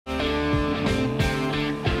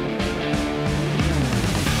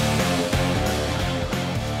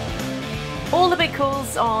the big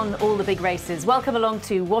calls on all the big races. Welcome along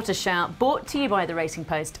to What a Shout, brought to you by the Racing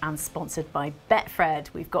Post and sponsored by Betfred.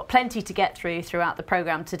 We've got plenty to get through throughout the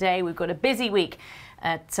programme today. We've got a busy week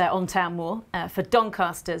on Town Moor for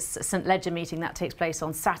Doncaster's St Ledger meeting. That takes place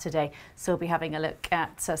on Saturday, so we'll be having a look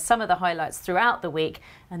at some of the highlights throughout the week,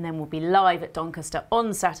 and then we'll be live at Doncaster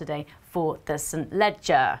on Saturday for the St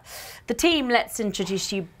Ledger. The team, let's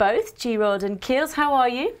introduce you both, G-Rod and Keels. How are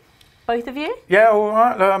you? Both of you? Yeah, all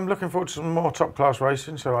right. I'm looking forward to some more top-class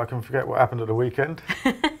racing so I can forget what happened at the weekend.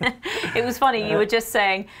 It was funny, you were just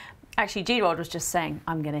saying, actually G-Rod was just saying,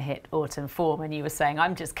 I'm going to hit autumn form, and you were saying,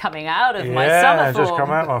 I'm just coming out of my summer form. Yeah, just come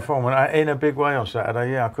out of my form, and in a big way on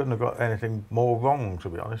Saturday. Yeah, I couldn't have got anything more wrong, to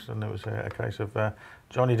be honest, and it was a case of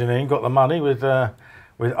Johnny Deneen got the money with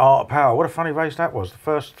Art Power. What a funny race that was. The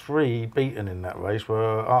first three beaten in that race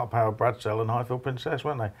were Art Power, Bradsell and Highfield Princess,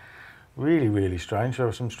 weren't they? Really, really strange. There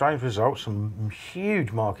were some strange results, some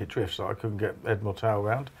huge market drifts that I couldn't get Ed Mortal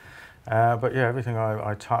around. But yeah, everything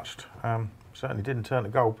I touched certainly didn't turn to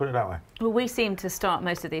gold, put it that way. Well, we seem to start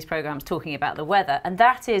most of these programmes talking about the weather, and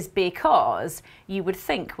that is because you would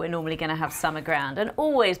think we're normally going to have summer ground, and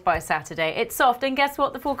always by Saturday it's soft. And guess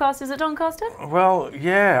what the forecast is at Doncaster? Well,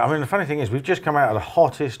 yeah, I mean, the funny thing is we've just come out of the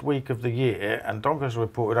hottest week of the year, and Doncaster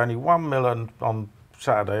reported only 1 mil on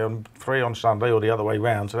Saturday and 3 on Sunday, or the other way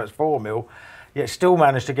round, so that's 4 mil. Yet still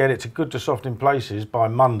managed to get it to good to soft in places by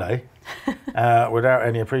Monday without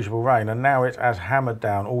any appreciable rain, and now it's as hammered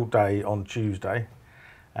down all day on Tuesday.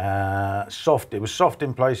 Soft, it was soft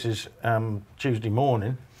in places Tuesday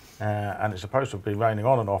morning, and it's supposed to be raining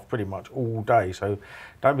on and off pretty much all day, so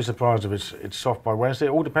don't be surprised if it's soft by Wednesday. It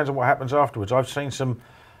all depends on what happens afterwards. I've seen some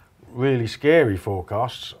really scary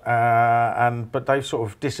forecasts, but they've sort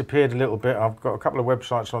of disappeared a little bit. I've got a couple of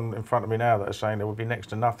websites in front of me now that are saying there will be next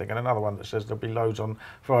to nothing, and another one that says there'll be loads on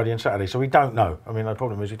Friday and Saturday. So we don't know. I mean, the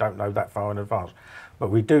problem is we don't know that far in advance,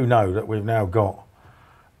 but we do know that we've now got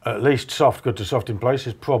at least soft, good to soft in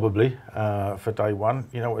places, probably for day one.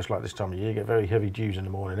 You know what it's like this time of year. You get very heavy dews in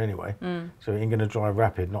the morning anyway, so it ain't going to dry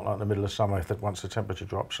rapid, not like in the middle of summer once the temperature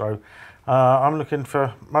drops. So I'm looking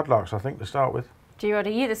for mudlarks, I think, to start with. G-Rod,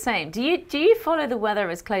 are you the same? Do you follow the weather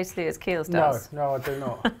as closely as Keels does? No, I do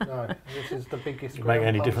not. No, this is the biggest. Make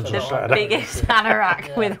any difference on Saturday? The biggest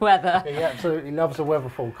anorak with weather. He absolutely loves the weather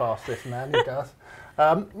forecast. This man, he does.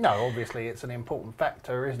 No, obviously it's an important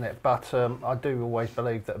factor, isn't it? But I do always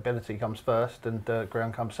believe that ability comes first and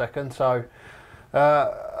ground comes second. So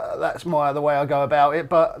that's the way I go about it.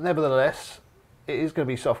 But nevertheless, it is going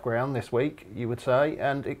to be soft ground this week, you would say,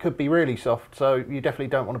 and it could be really soft, so you definitely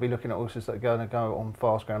don't want to be looking at horses that are going to go on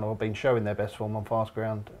fast ground or have been showing their best form on fast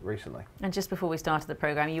ground recently. And just before we started the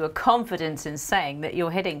programme, you were confident in saying that your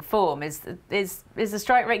hitting form is the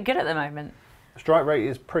strike rate good at the moment? Strike rate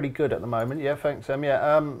is pretty good at the moment, yeah, thanks, Em.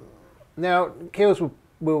 Yeah. Now, Keels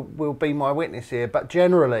will be my witness here, but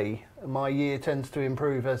generally my year tends to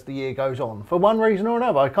improve as the year goes on, for one reason or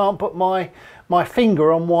another. I can't put my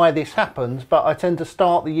finger on why this happens, but I tend to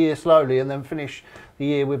start the year slowly and then finish the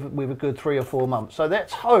year with a good 3 or 4 months. So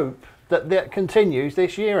let's hope that continues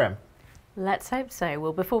this year, Em. Let's hope so.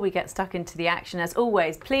 Well, before we get stuck into the action, as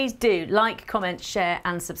always, please do like, comment, share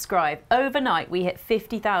and subscribe. Overnight, we hit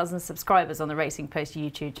 50,000 subscribers on the Racing Post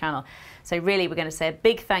YouTube channel. So really, we're going to say a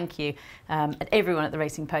big thank you at everyone at the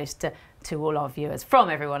Racing Post to all our viewers. From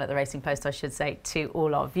everyone at the Racing Post, I should say, to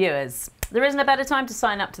all our viewers. There isn't a better time to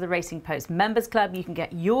sign up to the Racing Post Members Club. You can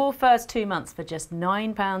get your first 2 months for just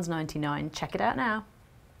 £9.99. Check it out now.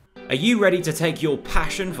 Are you ready to take your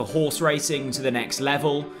passion for horse racing to the next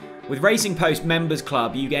level? With Racing Post Members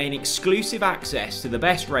Club, you gain exclusive access to the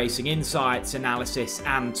best racing insights, analysis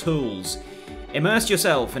and tools. Immerse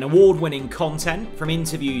yourself in award-winning content, from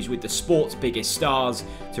interviews with the sport's biggest stars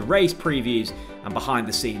to race previews and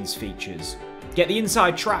behind-the-scenes features. Get the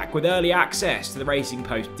inside track with early access to the Racing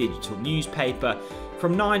Post digital newspaper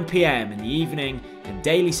from 9 PM in the evening, and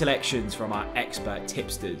daily selections from our expert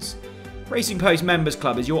tipsters. Racing Post Members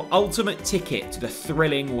Club is your ultimate ticket to the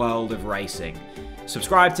thrilling world of racing.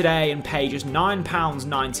 Subscribe today and pay just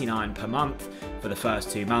 £9.99 per month for the first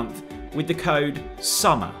 2 months with the code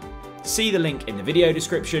SUMMER. See the link in the video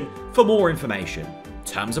description for more information.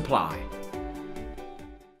 Terms apply.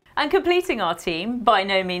 And completing our team, by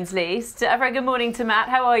no means least, a very good morning to Matt.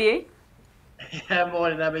 How are you? Yeah,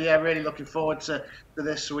 morning, Emma. Yeah, really looking forward to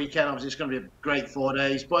this weekend. Obviously, it's going to be a great 4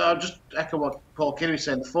 days. But I'll just echo what Paul Kealy was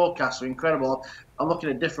saying. The forecasts are incredible. I'm looking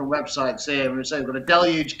at different websites here, and we're saying we're going to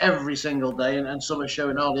deluge every single day, and some are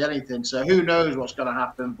showing hardly anything. So who knows what's going to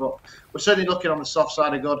happen? But we're certainly looking on the soft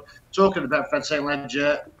side of good. Talking about Betfred St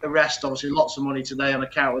Ledger, arrest obviously lots of money today on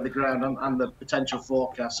account of the ground and the potential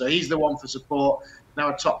forecast. So he's the one for support.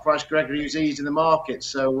 Now a top price Gregory who's eased in the market.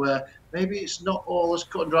 So maybe it's not all as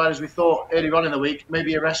cut and dried as we thought earlier on in the week.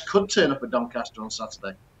 Maybe arrest could turn up at Doncaster on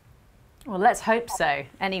Saturday. Well, let's hope so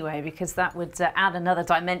anyway, because that would add another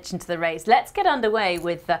dimension to the race. Let's get underway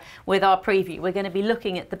with our preview. We're going to be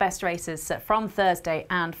looking at the best races from Thursday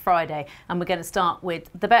and Friday, and we're going to start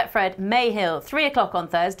with the Betfred Mayhill, 3 o'clock on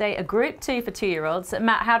Thursday, a Group 2 for 2-year-olds.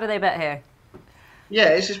 Matt, how do they bet here? Yeah,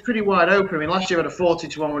 this is pretty wide open. I mean, last year we had a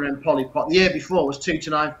 40-1 winner in Polypot. The year before was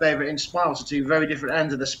 2-9 favourite in Smile, so two very different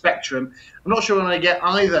ends of the spectrum. I'm not sure we're going to get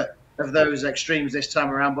either of those extremes this time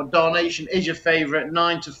around, but Darnation is your favourite,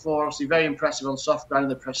 9-4, obviously very impressive on soft ground in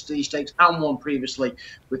the Prestige Stakes and won previously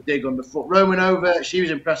with Dig underfoot. Romanova, she was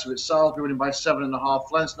impressive at Salisbury, winning by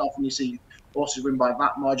 7.5 lengths. Not often you see horses win by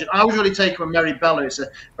that margin. I was really taking with Mary Bella. It's a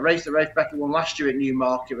race that Rafe Beckett won last year at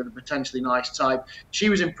Newmarket with a potentially nice type. She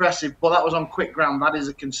was impressive, but that was on quick ground. That is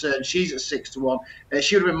a concern. She's at 6-1.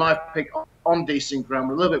 She would have been my pick on decent ground.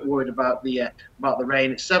 We're a little bit worried about the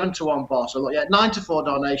rain. It's 7-1 bar. So look, yeah, 9-4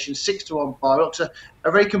 Donation, 6-1 bar. Looks a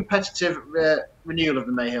very competitive renewal of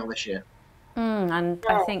the Mayhill this year. And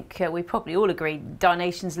I think we probably all agree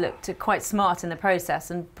Darnation's looked quite smart in the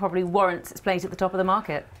process and probably warrants its place at the top of the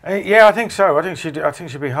market. Yeah, I think so. I think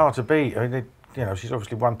she'd be hard to beat. I mean, she's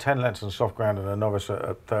obviously won 10 lengths on soft ground and a novice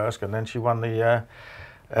at Thirsk, and then she won the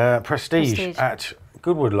Prestige at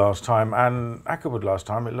Goodwood last time. And at Goodwood last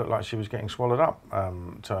time, it looked like she was getting swallowed up,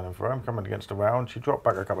 turning for home, coming against the rail, and she dropped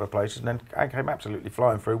back a couple of places and then came absolutely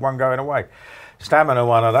flying through, one going away. Stamina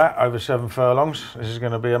one of that, over 7 furlongs. This is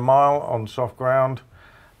going to be a mile on soft ground.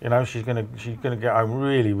 She's going to get home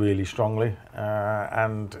really, really strongly,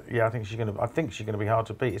 and yeah, I think she's going to be hard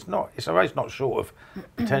to beat. It's a race not short of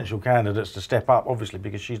potential candidates to step up, obviously,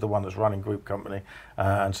 because she's the one that's running Group Company,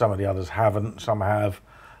 and some of the others haven't, some have,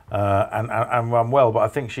 and run well. But I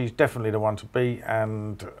think she's definitely the one to beat,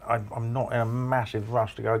 and I'm not in a massive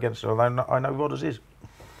rush to go against her, although I know Rodders is.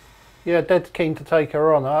 Yeah, dead keen to take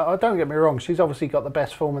her on. I don't get me wrong, she's obviously got the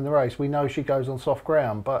best form in the race. We know she goes on soft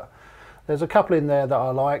ground, but there's a couple in there that I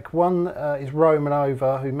like. One is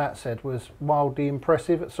Romanova, who Matt said was wildly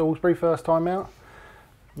impressive at Salisbury first time out.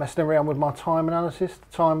 Messing around with my time analysis,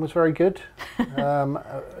 the time was very good.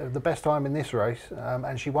 The best time in this race,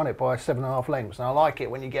 and she won it by 7.5 lengths. And I like it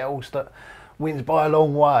when you get a horse that wins by a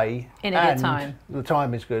long way in a good time. The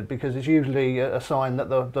time is good, because it's usually a sign that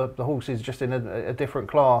the horse is just in a different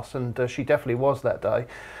class, and she definitely was that day.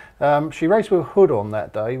 She raced with Hood on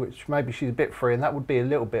that day, which maybe she's a bit free, and that would be a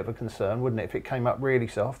little bit of a concern, wouldn't it, if it came up really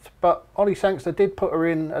soft. But Ollie Sangster did put her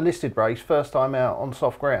in a listed race, first time out on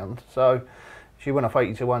soft ground, so she went off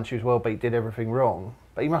 80-1, she was well beat, did everything wrong.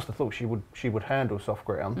 But he must have thought she would handle soft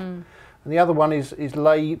ground. And the other one is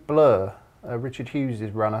Les Bleu, Richard Hughes'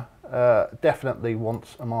 runner. Definitely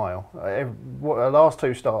wants a mile. Her last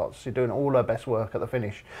 2 starts, she's doing all her best work at the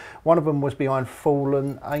finish. One of them was behind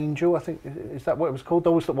Fallen Angel, I think, is that what it was called?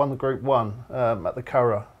 The horse that won the Group 1 at the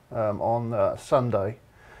Curragh on Sunday.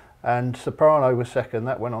 And Soprano was second.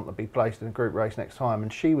 That went on to be placed in a group race next time,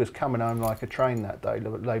 and she was coming home like a train that day,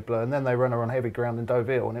 Les Bleu. And then they run her on heavy ground in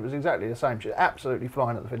Deauville, and it was exactly the same. She was absolutely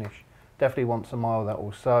flying at the finish. Definitely wants a mile, that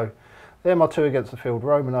horse. So they're my 2 against the field.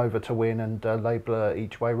 Romanova to win, and Les Bleu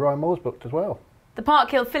each way. Ryan Moore's booked as well. The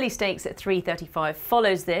Park Hill Filly Stakes at 3:35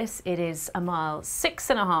 follows this. It is a mile,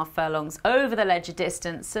 6.5 furlongs over the ledger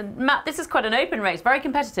distance. And Matt, this is quite an open race, very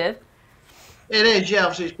competitive. It is, yeah.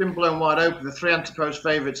 Obviously, it's been blown wide open. The 3 anti-post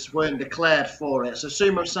favourites weren't declared for it. So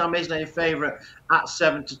Sumo Sam is now your favourite at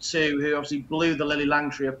 7-2, who obviously blew the Lily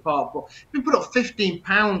Langtry apart. But we put up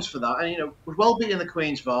 £15 for that, and was well beaten in the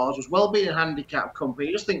Queen's Vase, was well beaten in Handicap Company.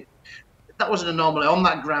 You just think that was an anomaly on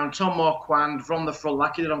that ground. Tom Marquand from the front,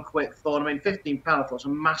 like he did on Quick Thorn. I mean, £15, I thought was a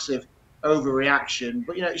massive overreaction.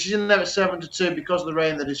 But she's in there at 7-2 because of the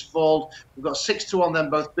rain that has fallen. We've got 6-1 then,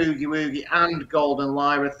 both Boogie Woogie and Golden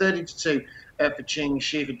Lyra, 30-2. For Ching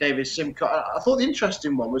Shi, for David Simcoe. I thought the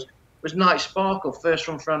interesting one was Night Sparkle, first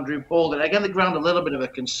run for Andrew Baldwin. Again, the ground a little bit of a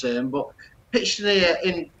concern, but pitched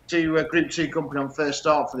into Group 2 company on first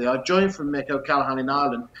start for the eye. Joined from Mick O'Callaghan in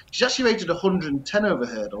Ireland. She's actually rated 110 over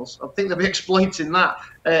hurdles. I think they'll be exploiting that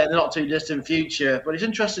in the not too distant future. But it's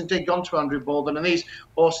interesting to dig on to Andrew Baldwin, and these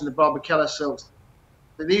horses in the Barbacella Silks,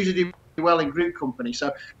 they usually do well in group company.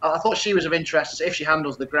 So I thought she was of interest if she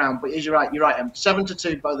handles the ground. But you're right,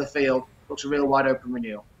 7-2 by the field. looks a real wide open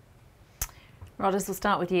renewal. Rodders, we'll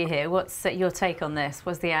start with you here. What's your take on this?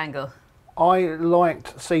 What's the angle? I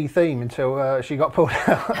liked C Theme until she got pulled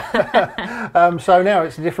out. So now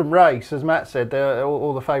it's a different race, as Matt said.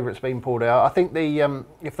 All the favourites being pulled out. I think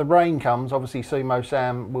if the rain comes, obviously Sumo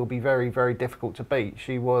Sam will be very, very difficult to beat.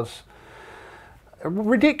 She was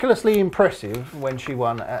ridiculously impressive when she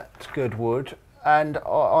won at Goodwood, and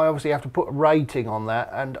I obviously have to put a rating on that,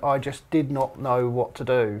 and I just did not know what to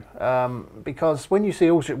do, because when you see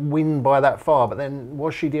Allship win by that far, but then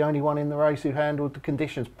was she the only one in the race who handled the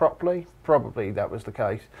conditions properly? Probably that was the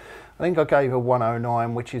case. I think I gave her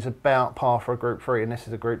 109, which is about par for a Group 3, and this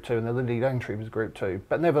is a Group 2, and the Lily Langtry was Group 2.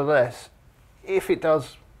 But nevertheless, if it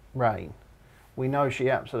does rain, we know she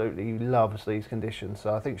absolutely loves these conditions,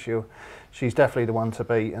 so I think she's definitely the one to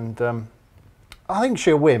beat, and I think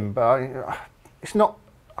she'll win, but she's not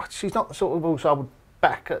the sort of horse I would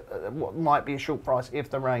back at what might be a short price if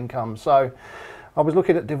the rain comes. So I was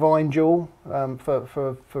looking at Divine Jewel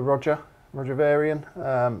for Roger Varian.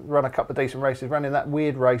 Run a couple of decent races. Ran in that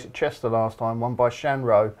weird race at Chester last time, won by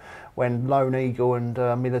Shanroe, when Lone Eagle and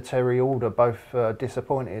Military Order both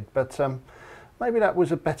disappointed. But maybe that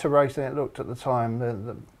was a better race than it looked at the time.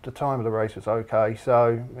 The time of the race was okay.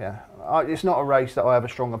 So yeah, it's not a race that I have a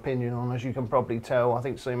strong opinion on, as you can probably tell. I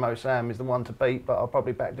think Sumo Sam is the one to beat, but I'll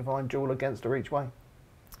probably back Divine Jewel against her each way.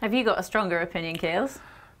 Have you got a stronger opinion, Keels?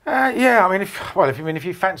 Yeah, I mean, if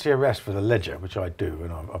you fancy a rest for the Ledger, which I do,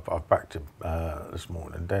 and I've backed him this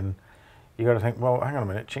morning, then you got to think, well, hang on a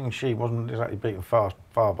minute, Ching Shi wasn't exactly beaten far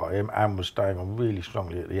by him, and was staying on really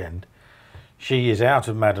strongly at the end. She is out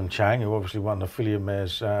of Madam Chang, who obviously won the Fillies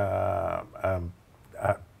mares at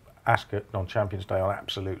Ascot on Champions Day on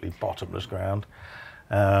absolutely bottomless ground.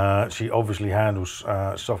 She obviously handles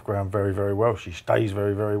soft ground very, very well. She stays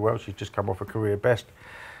very, very well. She's just come off a career best.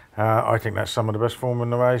 I think that's some of the best form in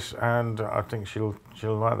the race, and I think she'll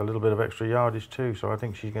like a little bit of extra yardage too. So I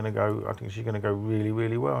think she's going to go. I think she's going to go really,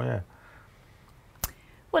 really well. Yeah.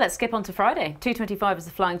 Well, let's skip on to Friday. 2:25 is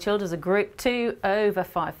the Flying Childers, a Group 2 over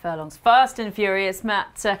 5 furlongs. Fast and furious.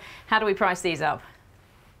 Matt, how do we price these up?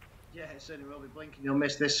 Yeah, it certainly will be. Blinking, you'll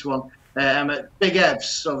miss this one. Big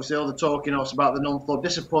Evs, obviously all the talking us about the non-floor,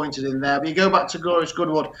 disappointed in there. But you go back to Glorious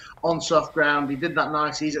Goodwood on soft ground. He did that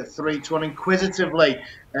nice. He's at 3-1 inquisitively.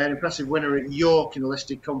 An impressive winner at York in the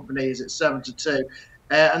listed company is at 7-2.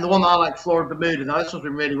 And the one that I like, Flora Bermuda. Now, this one's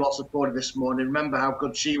been really well supported this morning. Remember how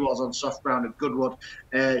good she was on soft ground at Goodwood.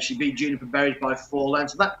 She beat Juniper Berries by 4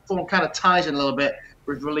 lengths. So that form kind of ties in a little bit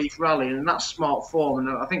with Relief Rally, and that's smart form.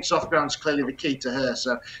 And I think soft ground's clearly the key to her.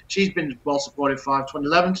 So she's been well supported. 5-20,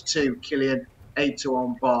 11-2, Killian,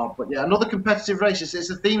 8-1 Barb. But yeah, another competitive race. It's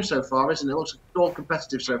a theme so far, isn't it? It looks all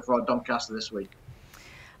competitive so far at Doncaster this week.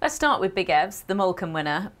 Let's start with Big Evs, the Morecambe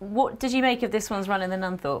winner. What did you make of this one's run in the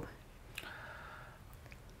Nunthorpe?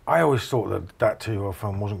 I always thought that 2-year-old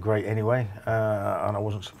film wasn't great anyway, and I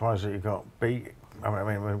wasn't surprised that he got beat. I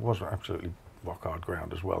mean, it wasn't absolutely rock hard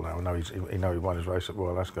ground as well. Now I know he won his race at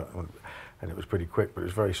Royal Ascot, and it was pretty quick, but it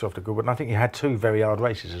was very soft at Goodwood. And I think he had 2 very hard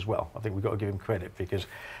races as well. I think we've got to give him credit, because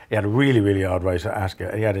he had a really, really hard race at Ascot,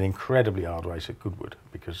 and he had an incredibly hard race at Goodwood,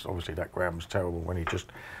 because obviously that ground was terrible when he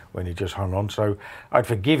just hung on. So I'd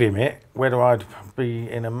forgive him it. Whether I'd be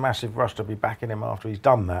in a massive rush to be backing him after he's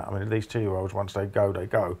done that. I mean, these 2-year-olds, once they go, they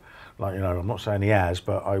go. Like, you know, I'm not saying he has,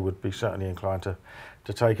 but I would be certainly inclined to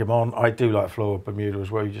take him on. I do like Flora Bermuda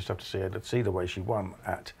as well. You just have to see the way she won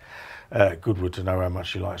at Goodwood to know how much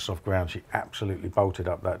she likes soft ground. She absolutely bolted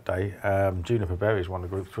up that day. Juniper Berries won the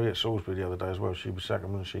Group 3 at Salisbury the other day as well. She was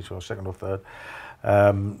second, and she was second or third.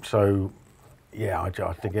 So yeah, I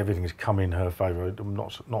think everything has come in her favour. I'm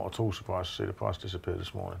not at all surprised to see the price disappear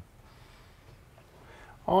this morning.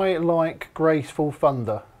 I like Graceful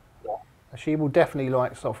Thunder. She will definitely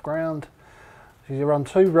like soft ground. She's run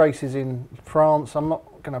 2 races in France. I'm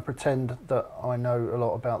not going to pretend that I know a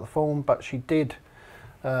lot about the form, but she did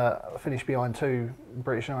finish behind 2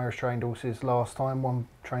 British and Irish trained horses last time. One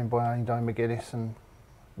trained by Dane McGuinness and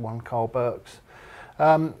one Carl Burks.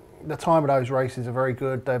 The time of those races are very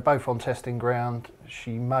good. They're both on testing ground.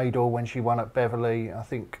 She made all when she won at Beverley. I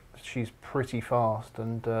think she's pretty fast,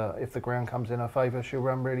 and if the ground comes in her favour, she'll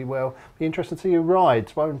run really well. Be interested to see who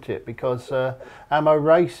rides, won't it? Because Ammo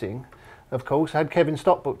Racing, of course, had Kevin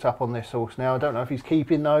Stott booked up on this horse. Now I don't know if he's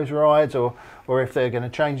keeping those rides or if they're going to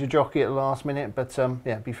change the jockey at the last minute. But yeah,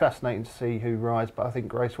 it'd be fascinating to see who rides. But I think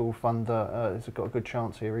Graceful Thunder has got a good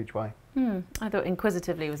chance here each way. I thought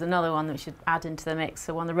Inquisitively was another one that we should add into the mix.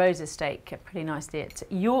 So won the Roses Stake pretty nicely at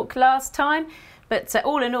York last time. But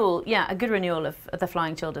all in all, yeah, a good renewal of the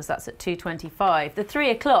Flying Childers. That's at 2.25. The 3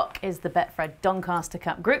 o'clock is the Betfred Doncaster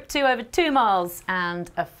Cup. Group 2 over 2 miles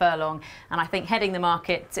and a furlong. And I think heading the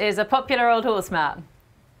market is a popular old horse, Matt.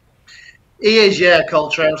 He is, yeah,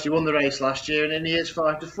 Coltrane. He won the race last year, and he is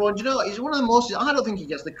 5-4. And you know what? He's one of the most. I don't think he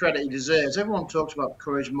gets the credit he deserves. Everyone talks about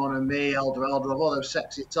Courage, Mon Ami, Eldorado, all those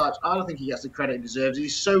sexy types. I don't think he gets the credit he deserves.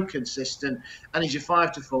 He's so consistent, and he's your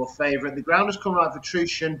 5-4 favourite. The ground has come right for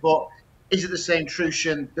Trushan, but is it the same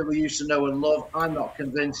Trushan that we used to know and love? I'm not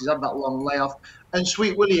convinced. He's had that long layoff. And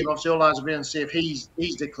Sweet William, obviously, all eyes have been on to see if he's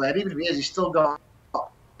declared. Even if he is, he's still got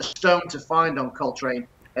a stone to find on Coltrane.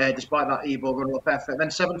 Despite that e-ball run-up effort. Then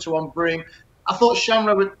 7-1 Broom. I thought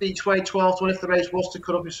Shamrock would be each way 12-1 if the race was to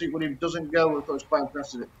cut up if Sweet William doesn't go. I thought it was quite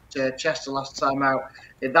impressive at Chester last time out.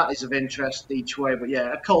 That is of interest each way. But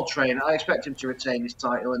yeah, a Coltrane, I expect him to retain his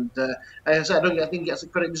title. And as I said, I think he gets the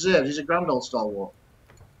credit he deserves. He's a grand old stalwart.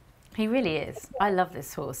 He really is. I love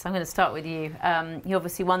this horse. I'm going to start with you. He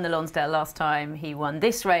obviously won the Lonsdale last time. He won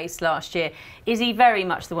this race last year. Is he very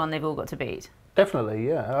much the one they've all got to beat? Definitely,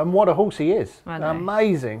 yeah. And what a horse he is.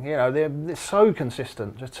 Amazing. You know, they're so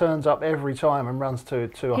consistent. Just turns up every time and runs to a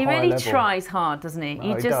high level. He really tries hard, doesn't he?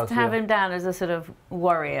 You just have him down as a sort of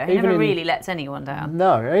warrior. He never really lets anyone down.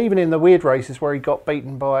 No, even in the weird races where he got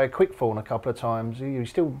beaten by Quickthorn a couple of times, he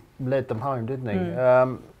still led them home, didn't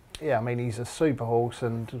he? Yeah, I mean, he's a super horse,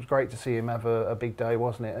 and it was great to see him have a big day,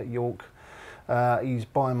 wasn't it, at York? He's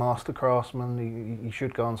by Master Craftsman. He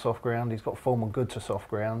should go on soft ground. He's got form and good to soft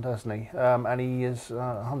ground, hasn't he? And he is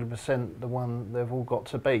 100% the one they've all got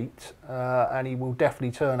to beat. And he will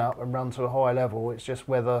definitely turn up and run to a high level. It's just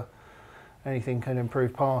whether anything can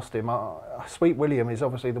improve past him. Sweet William is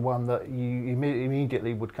obviously the one that you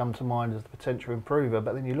immediately would come to mind as the potential improver,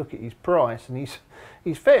 but then you look at his price and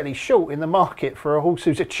he's fairly short in the market for a horse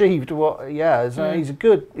who's achieved what he has. He's a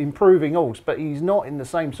good improving horse, but he's not in the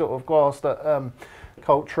same sort of class that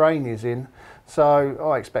Coltrane is in. So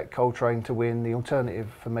I expect Coltrane to win. The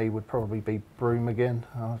alternative for me would probably be Broom again.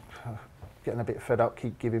 Getting a bit fed up,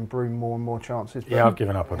 keep giving Broom more and more chances. Yeah, I've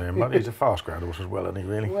given up on him. But he's a fast ground horse as well, isn't he,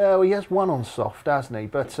 really? Well, he has won on soft, hasn't he?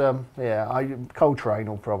 But yeah, Coltrane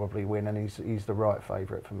will probably win, and he's the right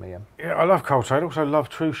favourite for me. Yeah, I love Coltrane. I also love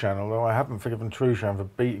Trushan, although I haven't forgiven Trushan for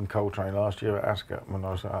beating Coltrane last year at Ascot when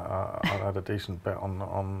I had a decent bet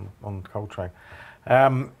on Coltrane.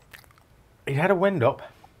 He had a wind up,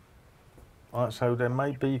 so there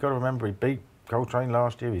may be. You've got to remember he beat Coltrane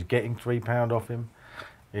last year. He's getting £3 off him.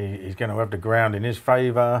 He's going to have the ground in his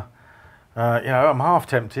favour. You know, I'm half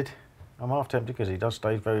tempted. Because he does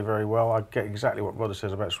stage very, very well. I get exactly what Rodder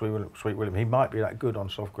says about Sweet William. He might be that good on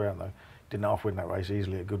soft ground, though. Didn't half win that race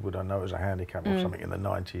easily at Goodwood. I know it was a handicap or something in the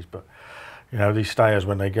 90s. But, you know, these stayers,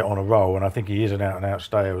 when they get on a roll, and I think he is an out-and-out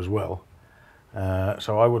stayer as well.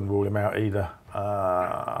 So I wouldn't rule him out either.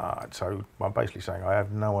 So I'm basically saying I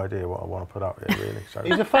have no idea what I want to put up here, really. So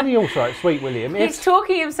he's a funny horse, like Sweet William. He's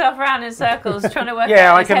talking himself around in circles, trying to work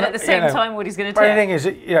out in his head at the same time what he's going to do. But the thing is,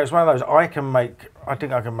 you know, it's one of those. I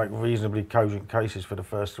think I can make reasonably cogent cases for the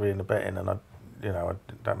first three in the betting, and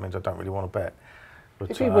that means I don't really want to bet.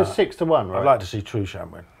 But if he was 6-1, right? I'd like to see Trushan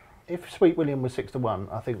win. If Sweet William was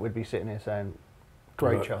 6-1, I think we'd be sitting here saying,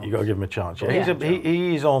 great chance. You got to give him a chance. Yeah,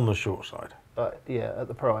 he is on the short side. But yeah, at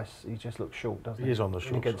the price, he just looks short, doesn't he? He is on the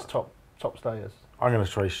short against side. top stayers. I'm going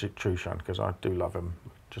to say Trushan because I do love him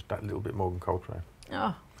just that little bit more than Coltrane.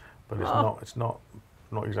 Oh. But it's not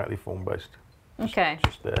exactly form based. Okay.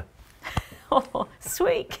 Just there. Oh,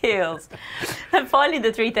 sweet Keels. And finally,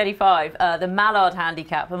 the 3:35, the Mallard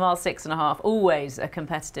Handicap, a mile 6.5, always a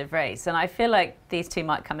competitive race. And I feel like these two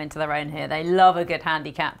might come into their own here. They love a good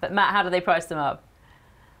handicap. But Matt, how do they price them up?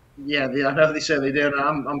 Yeah, I know they certainly do.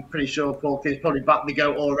 And I'm pretty sure Paul Kealy's probably backed the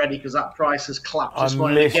goat already because that price has collapsed this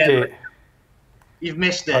morning again. You've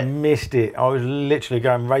missed it. I missed it. I was literally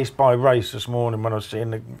going race by race this morning when I was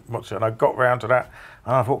seeing and I got round to that,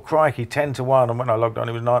 and I thought, crikey, 10-1, and when I logged on,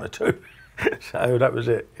 it was 9-2. So that was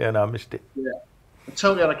it. Yeah, no, I missed it. Yeah,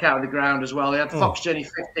 totally on account of the ground as well. They had Fox Journey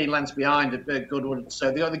 15 lengths behind at Goodwood,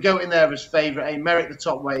 so they got the goat in there as favourite. Merrick, the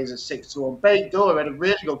top weight, is at 6-1. Bait Door had a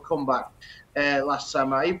really good comeback last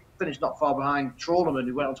time. He finished not far behind Trawlerman,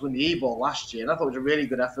 who went on to win the E-Ball last year, and I thought it was a really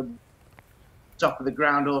good effort. Top of the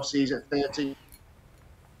ground horses at 30.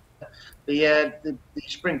 The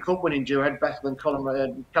Spring Cup winning duo, Ed Bethel and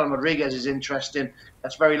Callum Rodriguez, is interesting.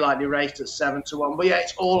 That's very likely raced at 7-1. But yeah,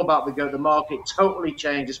 it's all about the goat. The market totally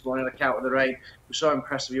changed this morning on account of the rain. We saw how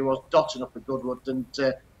impressive he was, dotting up at Goodwood. And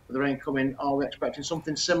with the rain coming, are we expecting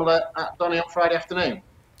something similar at Donny on Friday afternoon?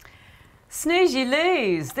 Snooze, you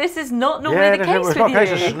lose. This is not normally the case it's with not you. a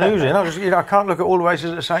case of snoozing. I can't look at all the races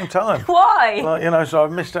at the same time. Why? Like, so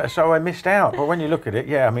I missed out. But when you look at it,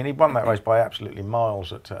 yeah, I mean, he won that race by absolutely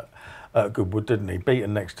miles at Goodwood, didn't he?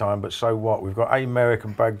 Beaten next time, but so what? We've got A Merrick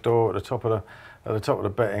and Bagdoor at the top of the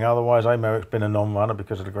betting. Otherwise, A Merrick's been a non-runner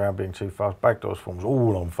because of the ground being too fast. Bagdoor's form's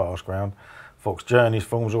all on fast ground. Fox Journey's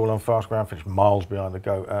form's all on fast ground. Finished miles behind the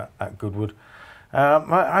goat at Goodwood.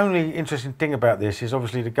 My only interesting thing about this is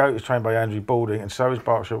obviously the goat is trained by Andrew Balding, and so is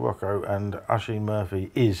Berkshire Rocco, and Oisin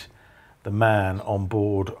Murphy is the man on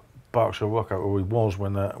board Berkshire Rocco, or he was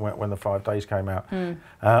when the 5 days came out.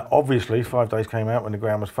 Obviously, 5 days came out when the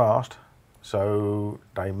ground was fast, so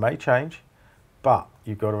they may change, but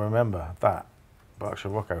you've got to remember that Berkshire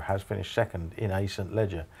Rocco has finished second in a St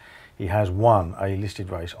Ledger. He has won a listed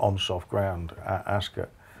race on soft ground at Ascot.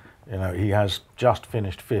 He has just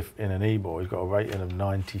finished 5th in an E-Ball. He's got a rating of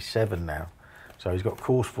 97 now. So he's got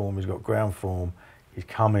course form, he's got ground form, he's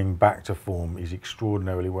coming back to form. He's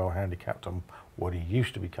extraordinarily well handicapped on what he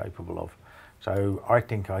used to be capable of. So I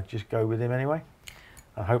think I'd just go with him anyway.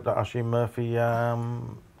 I hope that Oisin Murphy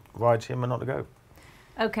rides him and not the goat.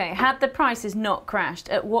 Okay, had the prices not crashed,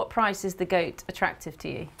 at what price is the goat attractive to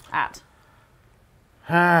you at?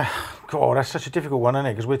 God, that's such a difficult one, isn't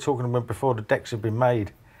it? Because we're talking before the decks have been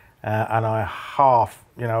made. And I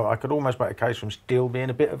I could almost make a case from still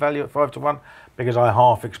being a bit of value at 5 to 1, because I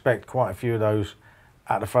half expect quite a few of those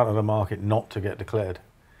at the front of the market not to get declared.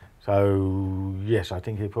 So yes, I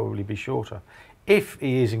think he'll probably be shorter. If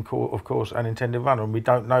he is, of course, an intended runner, and we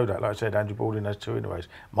don't know that. Like I said, Andrew Balding has 2 in the race.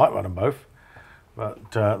 Might run them both,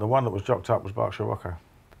 but the one that was jocked up was Berkshire Rocco.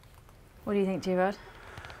 What do you think, Gerard?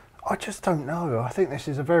 I just don't know. I think this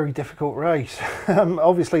is a very difficult race.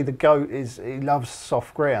 Obviously, the goat he loves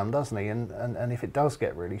soft ground, doesn't he? And if it does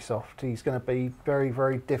get really soft, he's going to be very,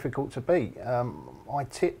 very difficult to beat. I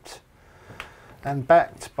tipped and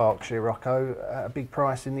backed Berkshire Rocco at a big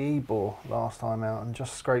price in the E-Ball last time out and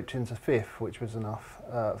just scraped into 5th, which was enough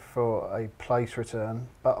for a place return.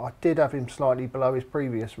 But I did have him slightly below his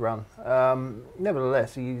previous run.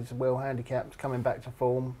 Nevertheless, he's well handicapped, coming back to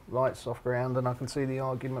form, light soft ground, and I can see the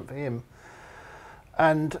argument for him.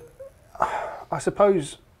 And I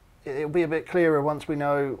suppose it'll be a bit clearer once we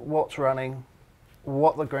know what's running,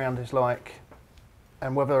 what the ground is like,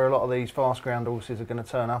 and whether a lot of these fast ground horses are going to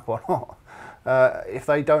turn up or not. If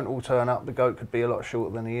they don't all turn up, the goat could be a lot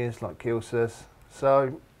shorter than he is, like Kealy says.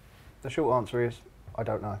 So the short answer is, I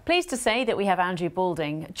don't know. Pleased to say that we have Andrew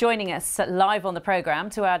Balding joining us live on the programme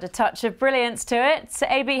to add a touch of brilliance to it. So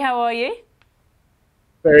AB, how are you?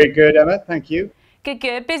 Very good, Emma, thank you. Good,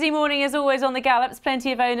 good. Busy morning as always on the gallops,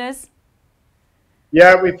 plenty of owners.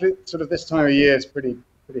 Yeah, we've sort of this time of year is pretty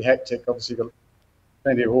hectic. Obviously got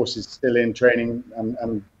plenty of horses still in training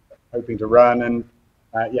and hoping to run, and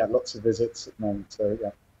yeah, lots of visits at the moment, so yeah,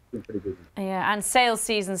 been pretty busy. Yeah, and sales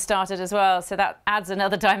season started as well, so that adds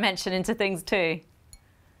another dimension into things too.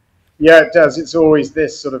 Yeah, it does. It's always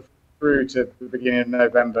this sort of through to the beginning of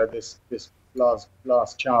November. This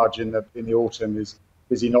last charge in the autumn is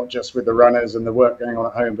busy, not just with the runners and the work going on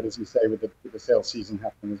at home, but as you say, with the sales season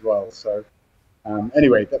happening as well. So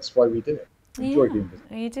anyway, that's why we do it. Enjoy being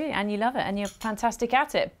busy. You do, and you love it, and you're fantastic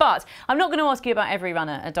at it. But I'm not going to ask you about every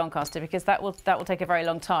runner at Doncaster, because that will take a very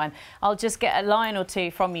long time. I'll just get a line or two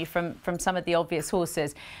from you from some of the obvious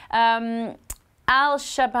horses. Al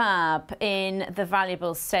Shabab in the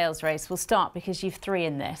valuable sales race. We'll start because you've 3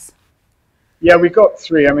 in this. Yeah, we've got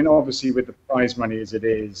 3. I mean, obviously with the prize money as it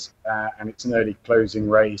is, and it's an early closing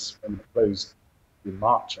race, and it closed in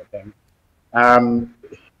March, I think.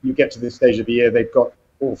 You get to this stage of the year, they've got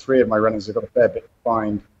all 3 of my runners have got a fair bit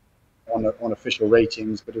behind on official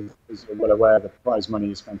ratings, but as you're well aware, the prize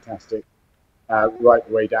money is fantastic, right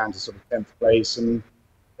the way down to sort of 10th place, and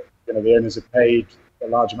the owners have paid a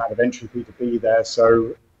large amount of entry fee to be there.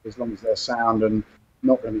 So as long as they're sound and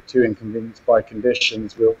not going to be too inconvenienced by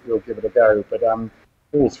conditions, we'll give it a go. But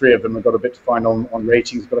all 3 of them have got a bit to find on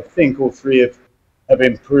ratings, but I think all 3 have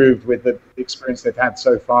improved with the experience they've had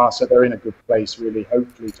so far. So they're in a good place, really,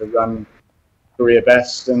 hopefully to run career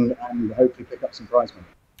best and hopefully pick up some prize money.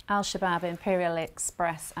 Al Shabab, Imperial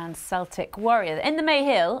Express and Celtic Warrior. In the May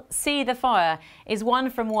Hill, See the Fire is 1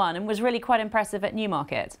 from 1 and was really quite impressive at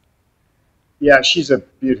Newmarket. Yeah, she's a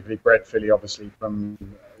beautifully bred filly, obviously, from,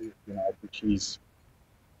 she's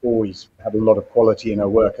always had a lot of quality in her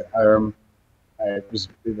work at home. It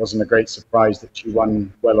wasn't a great surprise that she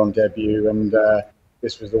won well on debut, and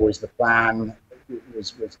this was always the plan,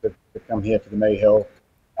 was to come here for the May Hill.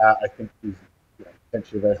 I think she's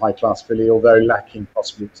potentially a very high-class filly, although lacking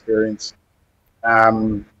possibly experience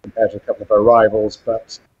compared to a couple of her rivals,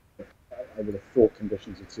 but I would have thought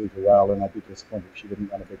conditions would suit her well, and I'd be disappointed if she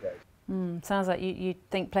didn't run a big race. Sounds like you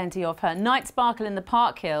think plenty of her. Night Sparkle in the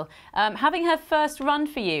Park Hill. Having her first run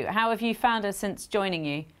for you, how have you found her since joining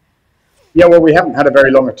you? Yeah, well, we haven't had her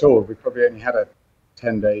very long at all. We probably only had her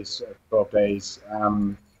 10 days, 12 days.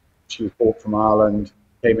 She was bought from Ireland,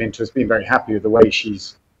 came into us, been very happy with the way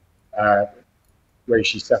she's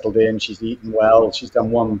settled in. She's eaten well. She's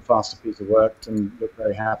done one faster piece of work and looked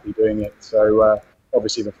very happy doing it. So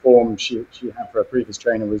obviously the form she had for her previous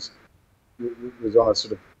trainer was on a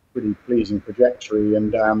sort of pretty pleasing trajectory,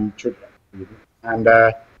 and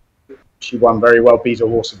she won very well, beat a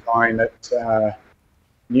horse of mine at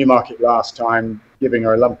Newmarket last time, giving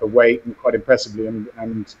her a lump of weight and quite impressively,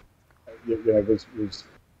 and was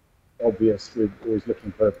obvious. We're always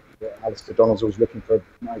looking for, Alistair Donald's always looking for a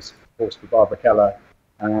nice horse for Barbara Keller,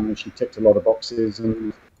 and she ticked a lot of boxes,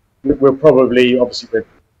 and we'll probably, obviously we're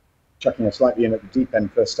chucking her slightly in at the deep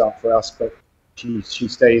end first start for us, but she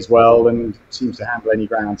stays well and seems to handle any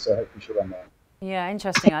ground, so hopefully she'll run well. Yeah,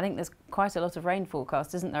 interesting. I think there's quite a lot of rain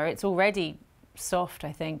forecast, isn't there? It's already soft,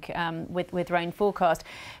 I think, with rain forecast.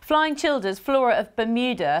 Flying Childers, Flora of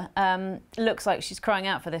Bermuda, looks like she's crying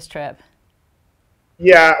out for this trip.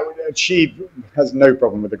 Yeah, she has no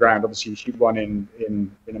problem with the ground. Obviously, she won in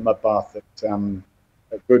a mud bath at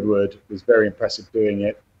Goodwood. Was very impressive doing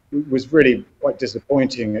it. It was really quite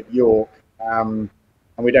disappointing at York, and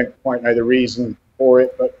we don't quite know the reason for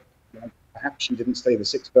it, but perhaps she didn't stay the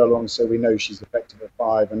 6 furlongs, so we know she's effective at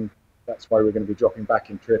 5, and that's why we're going to be dropping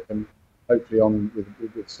back in trip, and hopefully on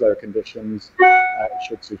with slower conditions, it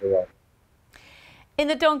should suit her well. In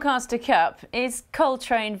the Doncaster Cup, is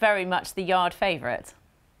Coltrane very much the yard favourite?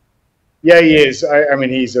 Yeah, he is. I mean,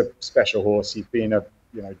 he's a special horse. He's been a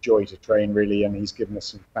joy to train, really, and he's given us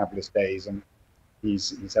some fabulous days, and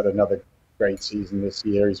he's had another great season this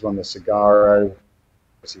year. He's won the Sagaro, he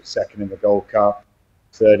was second in the Gold Cup,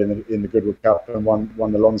 third in the Goodwood Cup, and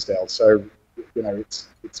won the Lonsdale. So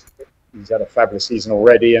he's had a fabulous season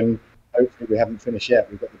already, and hopefully we haven't finished yet.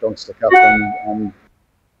 We've got the Doncaster Cup and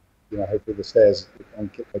hopefully the Stairs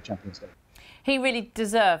and Kipco Champions Day. He really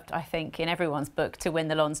deserved, I think, in everyone's book, to win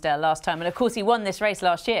the Lonsdale last time, and of course he won this race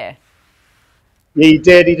last year. He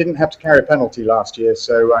did. He didn't have to carry a penalty last year,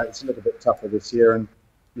 so it's a little bit tougher this year. And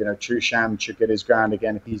Trusham should get his ground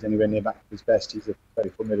again if he's anywhere near back to his best. He's a very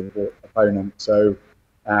formidable opponent, so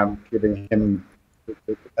giving him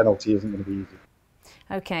the penalty isn't going to be easy.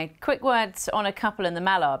 OK, quick words on a couple in the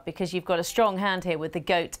Mallard, because you've got a strong hand here with the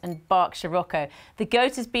Goat and Berkshire Rocco. The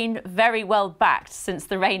Goat has been very well backed since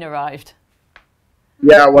the rain arrived.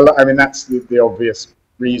 Yeah, well, I mean, that's the obvious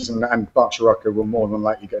reason, and Berkshire Rocco will more than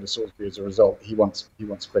likely go to Salisbury as a result. He wants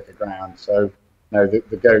quicker ground. So, no,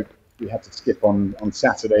 the Goat, we had to skip on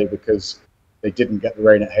Saturday because they didn't get the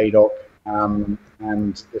rain at Haydock, and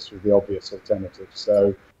this was the obvious alternative.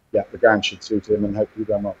 So, yeah, the ground should suit him, and hopefully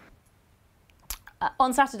run well.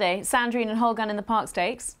 On Saturday, Sandrine and Holgun in the Park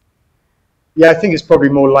Stakes? Yeah, I think it's probably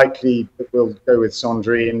more likely that we'll go with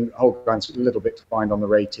Sandrine. Holgun's a little bit to find on the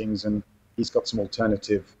ratings, and he's got some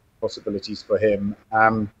alternative possibilities for him.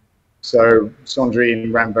 So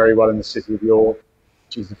Sandrine ran very well in the City of York.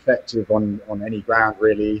 She's effective on any ground,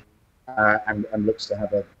 really, and looks to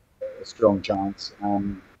have a strong chance,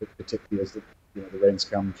 particularly as the rains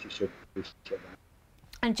come. She should run.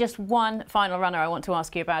 And just one final runner I want to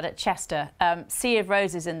ask you about at Chester. Sea of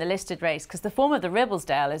Roses in the listed race, because the form of the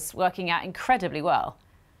Ribblesdale is working out incredibly well.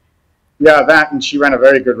 Yeah, that, and she ran a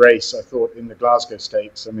very good race, I thought, in the Glasgow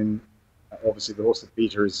Stakes. I mean, obviously the horse that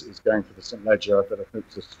beat her is going for the St Leger, but I think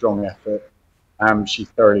it's a strong effort. She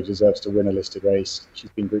thoroughly deserves to win a listed race.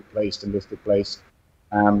 She's been group placed and listed placed,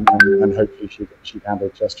 and hopefully she'd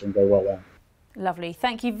handle Chester and go well there. Lovely.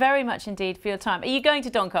 Thank you very much indeed for your time. Are you going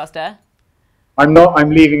to Doncaster? I'm not. I'm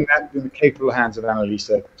leaving that in the capable hands of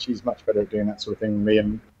Annalisa. She's much better at doing that sort of thing than me,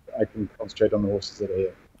 and I can concentrate on the horses that are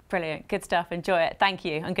here. Brilliant. Good stuff. Enjoy it. Thank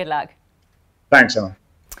you and good luck. Thanks, Emma.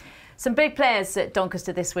 Some big players at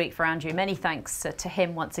Doncaster this week for Andrew. Many thanks to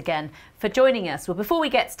him once again for joining us. Well, before we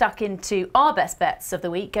get stuck into our best bets of the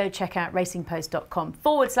week, go check out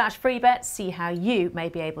racingpost.com/free bets. See how you may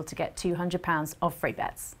be able to get £200 of free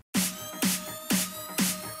bets.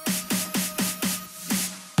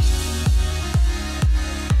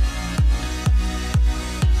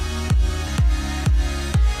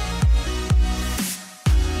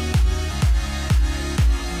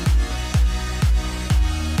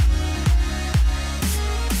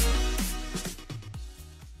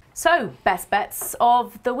 So, best bets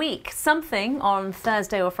of the week. Something on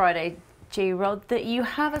Thursday or Friday, G-Rod, that you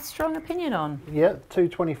have a strong opinion on. Yeah,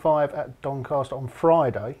 225 at Doncaster on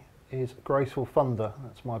Friday is Graceful Thunder.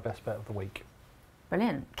 That's my best bet of the week.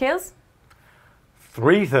 Brilliant. Keels?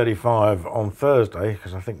 3:35 on Thursday,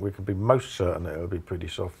 because I think we can be most certain that it'll be pretty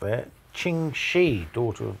soft there. Ching Shi,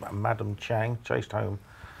 daughter of Madam Chang, chased home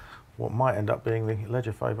what might end up being the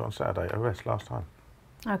Ledger favourite on Saturday. A rest last time.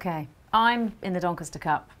 Okay, I'm in the Doncaster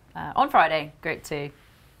Cup on Friday, Group 2.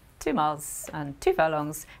 2 miles and 2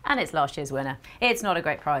 furlongs, and it's last year's winner. It's not a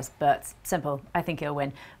great price, but simple. I think he'll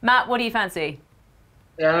win. Matt, what do you fancy?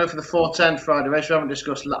 Yeah, I know for the 4:10 Friday race, we haven't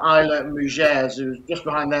discussed Isla Mugers, who's just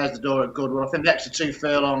behind there's the door at Goodwood. I think the extra 2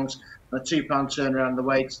 furlongs and a £2 turnaround the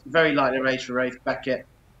weight. Very likely race for Rafe Beckett.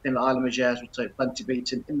 I think that Isla Mugers will take plenty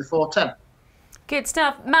beating in the 4:10. Good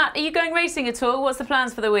stuff. Matt, are you going racing at all? What's the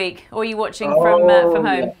plans for the week? Or are you watching from home?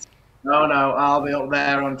 Yes. No, I'll be up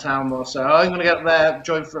there on Townmoor. So I'm going to get there,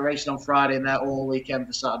 join for racing on Friday and there all weekend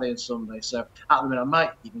for Saturday and Sunday. So at the minute, I might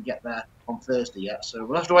even get there on Thursday yet. So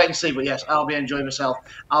we'll have to wait and see. But yes, I'll be enjoying myself.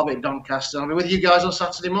 I'll be at Doncaster. I'll be with you guys on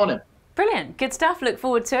Saturday morning. Brilliant. Good stuff. Look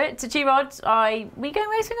forward to it. To G-Rod, we going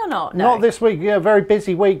racing or not? No. Not this week. Yeah, very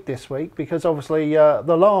busy week this week because obviously what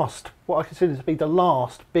I consider to be the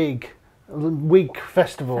last big week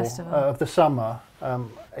festival. Of the summer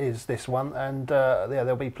is this one, and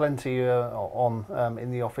there'll be plenty on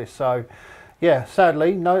in the office. So, yeah,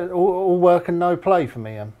 sadly, all work and no play for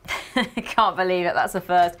me. Can't believe it. That's a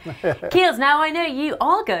first. Keels, now I know you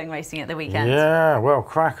are going racing at the weekend. Yeah, well,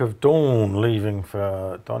 crack of dawn leaving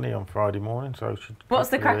for Donny on Friday morning. So what's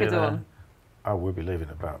the crack of dawn? Oh, we'll be leaving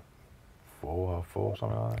about 4,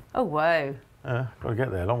 something like that. Oh, whoa. Yeah, got to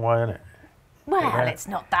get there. Long way, innit? Well, it's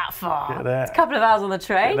not that far. Get there. It's a couple of hours on the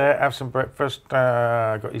train. Get there, have some breakfast. He's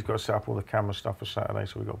got to set up all the camera stuff for Saturday,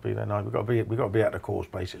 so we've got to be there now. We've got to be at the course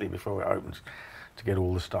basically before it opens to get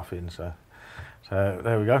all the stuff in. So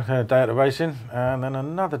there we go. Then a day at the racing, and then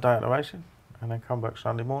another day at the racing, and then come back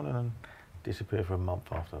Sunday morning and disappear for a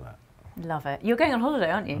month after that. Love it. You're going on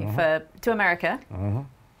holiday, aren't you? Mm-hmm. To America?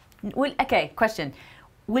 Mm-hmm. Okay, question.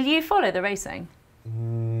 Will you follow the racing?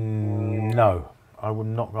 No. I would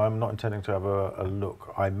not. I'm not intending to have a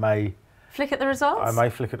look. I may flick at the results. I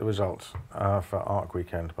may flick at the results for ARC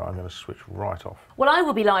weekend, but I'm going to switch right off. Well, I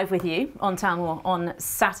will be live with you on Townmoor on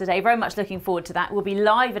Saturday. Very much looking forward to that. We'll be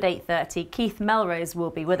live at 8:30. Keith Melrose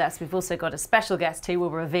will be with us. We've also got a special guest who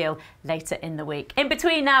will reveal later in the week. In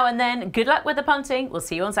between now and then, good luck with the punting. We'll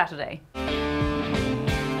see you on Saturday.